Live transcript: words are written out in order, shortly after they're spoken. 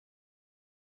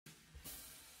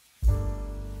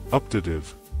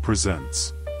Updative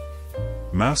presents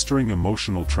Mastering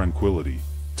Emotional Tranquility,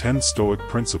 10 Stoic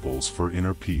Principles for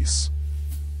Inner Peace.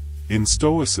 In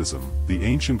Stoicism, the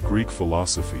ancient Greek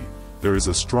philosophy, there is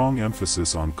a strong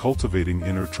emphasis on cultivating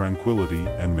inner tranquility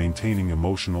and maintaining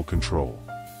emotional control.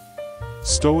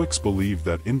 Stoics believe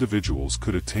that individuals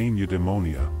could attain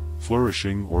eudaimonia,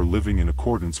 flourishing or living in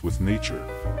accordance with nature,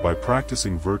 by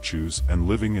practicing virtues and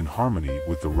living in harmony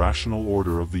with the rational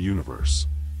order of the universe.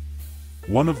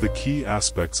 One of the key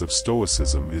aspects of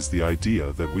Stoicism is the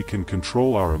idea that we can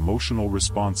control our emotional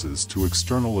responses to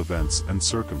external events and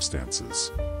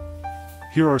circumstances.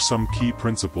 Here are some key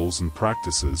principles and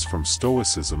practices from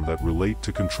Stoicism that relate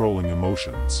to controlling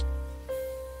emotions.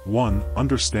 1.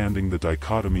 Understanding the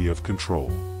dichotomy of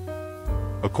control.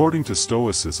 According to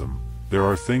Stoicism, there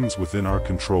are things within our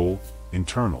control,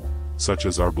 internal, such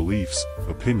as our beliefs,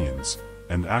 opinions,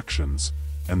 and actions,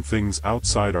 and things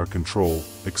outside our control,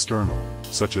 external,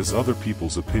 such as other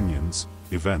people's opinions,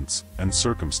 events, and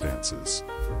circumstances.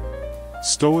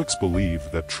 Stoics believe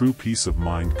that true peace of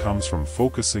mind comes from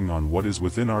focusing on what is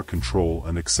within our control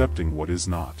and accepting what is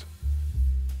not.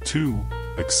 2.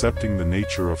 Accepting the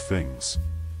nature of things.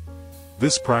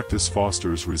 This practice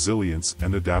fosters resilience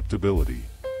and adaptability.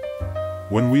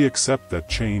 When we accept that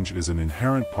change is an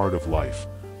inherent part of life,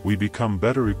 we become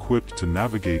better equipped to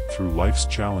navigate through life's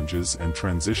challenges and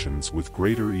transitions with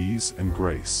greater ease and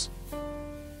grace.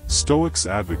 Stoics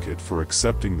advocate for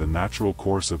accepting the natural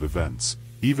course of events,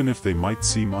 even if they might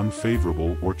seem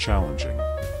unfavorable or challenging.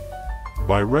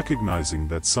 By recognizing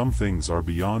that some things are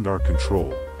beyond our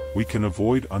control, we can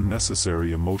avoid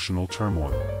unnecessary emotional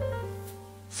turmoil.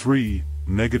 3.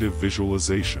 Negative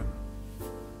visualization.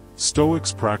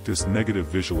 Stoics practice negative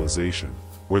visualization,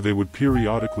 where they would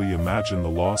periodically imagine the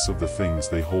loss of the things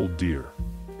they hold dear.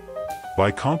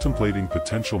 By contemplating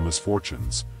potential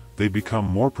misfortunes, they become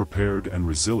more prepared and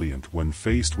resilient when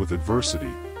faced with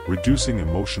adversity, reducing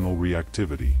emotional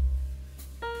reactivity.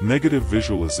 Negative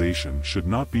visualization should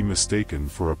not be mistaken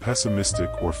for a pessimistic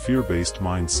or fear-based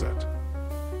mindset.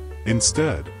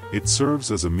 Instead, it serves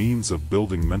as a means of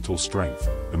building mental strength,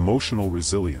 emotional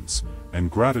resilience, and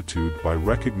gratitude by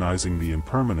recognizing the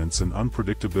impermanence and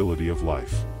unpredictability of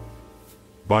life.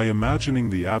 By imagining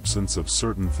the absence of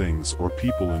certain things or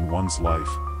people in one's life,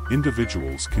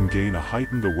 individuals can gain a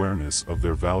heightened awareness of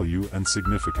their value and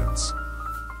significance.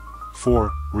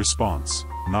 4. Response,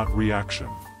 not reaction.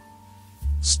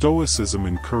 Stoicism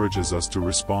encourages us to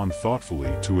respond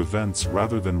thoughtfully to events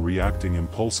rather than reacting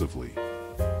impulsively.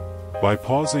 By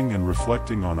pausing and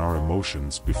reflecting on our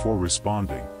emotions before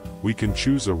responding, we can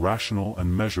choose a rational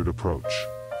and measured approach.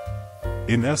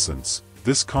 In essence,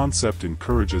 this concept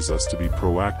encourages us to be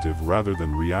proactive rather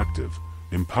than reactive,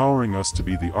 empowering us to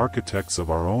be the architects of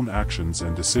our own actions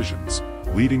and decisions,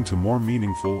 leading to more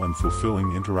meaningful and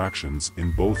fulfilling interactions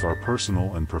in both our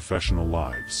personal and professional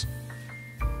lives.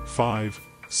 5.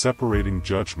 Separating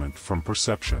judgment from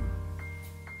perception.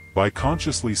 By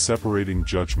consciously separating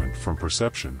judgment from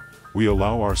perception, we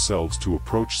allow ourselves to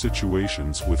approach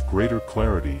situations with greater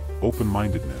clarity,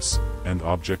 open-mindedness, and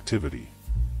objectivity.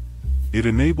 It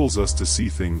enables us to see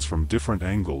things from different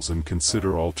angles and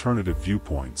consider alternative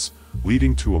viewpoints,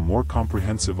 leading to a more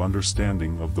comprehensive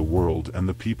understanding of the world and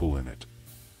the people in it.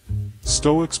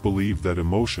 Stoics believe that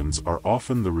emotions are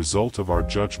often the result of our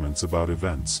judgments about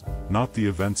events, not the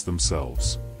events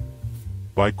themselves.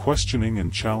 By questioning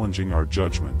and challenging our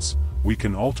judgments, we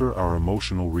can alter our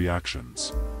emotional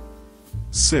reactions.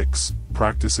 6.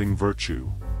 Practicing virtue.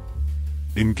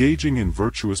 Engaging in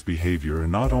virtuous behavior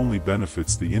not only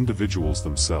benefits the individuals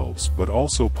themselves but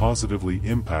also positively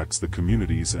impacts the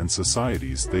communities and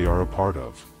societies they are a part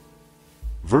of.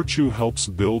 Virtue helps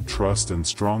build trust and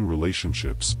strong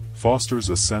relationships, fosters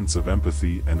a sense of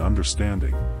empathy and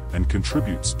understanding, and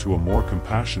contributes to a more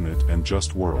compassionate and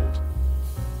just world.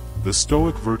 The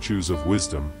Stoic virtues of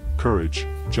wisdom, courage,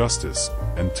 justice,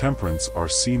 and temperance are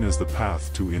seen as the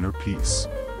path to inner peace.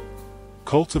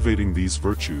 Cultivating these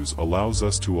virtues allows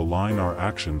us to align our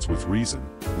actions with reason,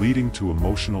 leading to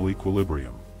emotional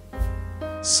equilibrium.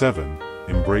 7.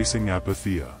 Embracing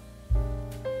apatheia.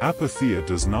 Apatheia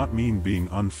does not mean being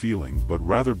unfeeling but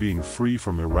rather being free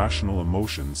from irrational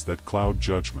emotions that cloud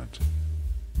judgment.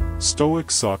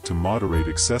 Stoics sought to moderate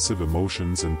excessive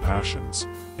emotions and passions,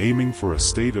 aiming for a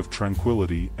state of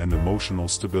tranquility and emotional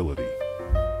stability.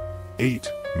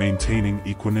 8. Maintaining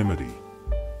equanimity.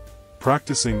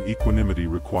 Practicing equanimity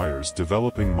requires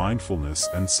developing mindfulness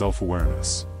and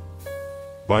self-awareness.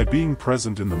 By being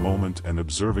present in the moment and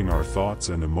observing our thoughts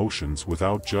and emotions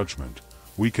without judgment,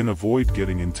 we can avoid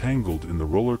getting entangled in the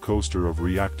roller coaster of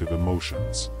reactive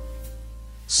emotions.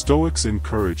 Stoics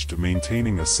encouraged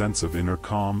maintaining a sense of inner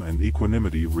calm and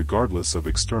equanimity regardless of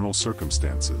external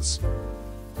circumstances.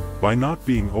 By not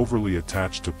being overly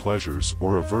attached to pleasures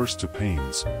or averse to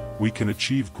pains, we can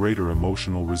achieve greater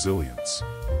emotional resilience.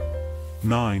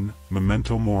 9.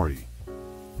 Memento mori.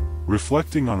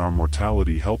 Reflecting on our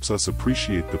mortality helps us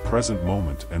appreciate the present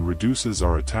moment and reduces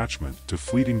our attachment to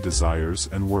fleeting desires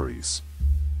and worries.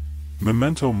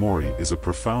 Memento mori is a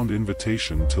profound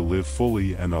invitation to live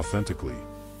fully and authentically.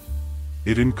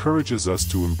 It encourages us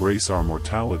to embrace our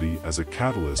mortality as a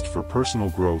catalyst for personal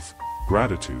growth,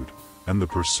 gratitude, and the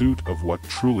pursuit of what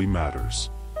truly matters.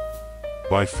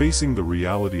 By facing the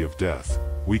reality of death,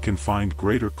 we can find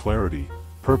greater clarity,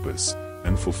 purpose,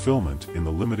 and fulfillment in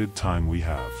the limited time we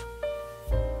have.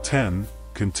 10.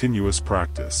 Continuous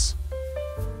practice.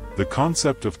 The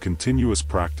concept of continuous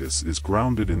practice is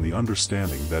grounded in the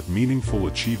understanding that meaningful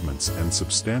achievements and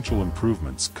substantial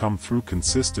improvements come through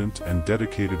consistent and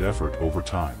dedicated effort over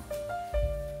time.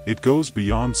 It goes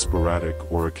beyond sporadic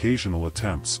or occasional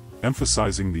attempts,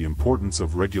 emphasizing the importance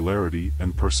of regularity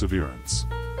and perseverance.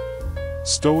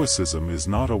 Stoicism is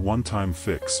not a one-time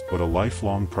fix but a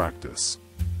lifelong practice.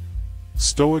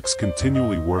 Stoics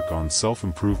continually work on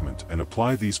self-improvement and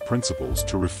apply these principles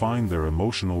to refine their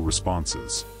emotional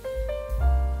responses.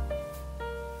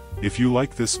 If you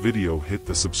like this video, hit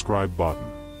the subscribe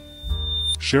button.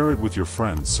 Share it with your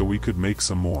friends so we could make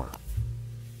some more.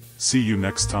 See you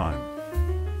next time.